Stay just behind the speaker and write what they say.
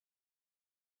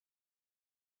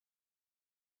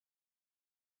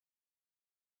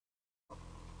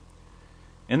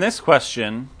In this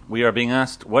question, we are being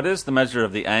asked, what is the measure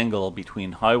of the angle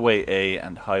between highway A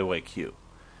and highway Q?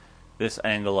 This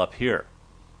angle up here.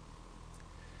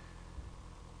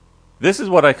 This is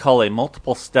what I call a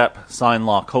multiple-step sine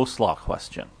law cos law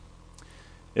question.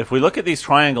 If we look at these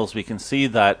triangles, we can see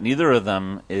that neither of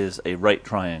them is a right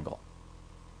triangle.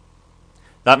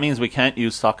 That means we can't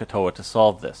use SOHCAHTOA to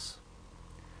solve this.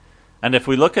 And if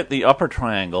we look at the upper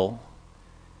triangle,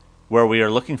 where we are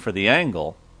looking for the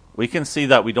angle, we can see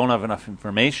that we don't have enough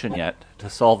information yet to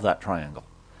solve that triangle.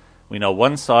 We know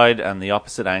one side and the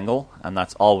opposite angle, and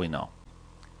that's all we know.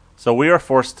 So we are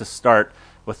forced to start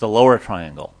with the lower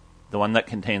triangle, the one that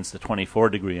contains the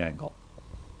 24-degree angle.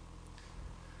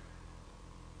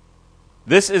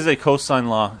 This is a cosine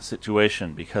law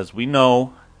situation because we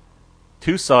know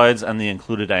two sides and the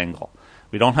included angle.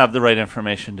 We don't have the right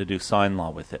information to do sine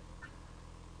law with it.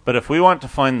 But if we want to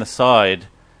find the side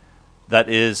that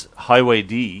is highway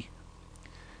D,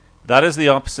 that is the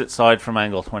opposite side from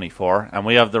angle 24, and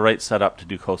we have the right setup to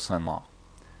do cosine law.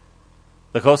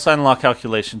 The cosine law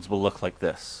calculations will look like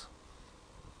this.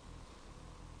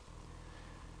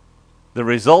 The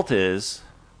result is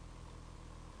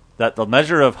that the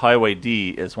measure of highway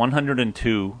D is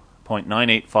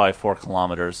 102.9854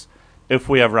 kilometers if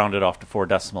we have rounded off to 4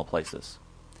 decimal places.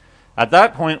 At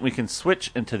that point, we can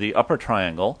switch into the upper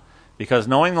triangle, because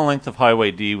knowing the length of highway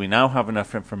D, we now have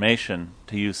enough information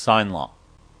to use sine law.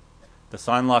 The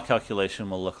sine law calculation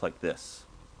will look like this.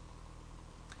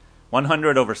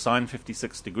 100 over sine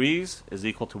 56 degrees is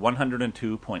equal to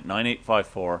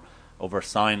 102.9854 over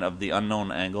sine of the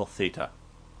unknown angle theta.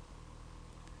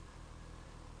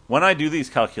 When I do these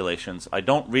calculations, I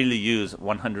don't really use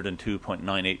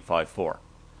 102.9854.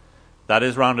 That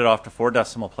is rounded off to 4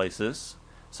 decimal places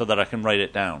so that I can write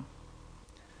it down.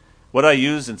 What I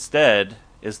use instead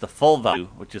is the full value,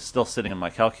 which is still sitting in my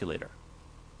calculator.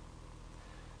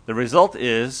 The result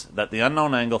is that the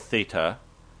unknown angle theta,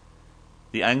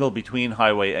 the angle between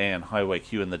highway A and highway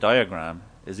Q in the diagram,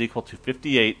 is equal to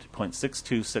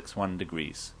 58.6261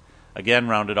 degrees, again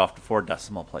rounded off to 4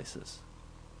 decimal places.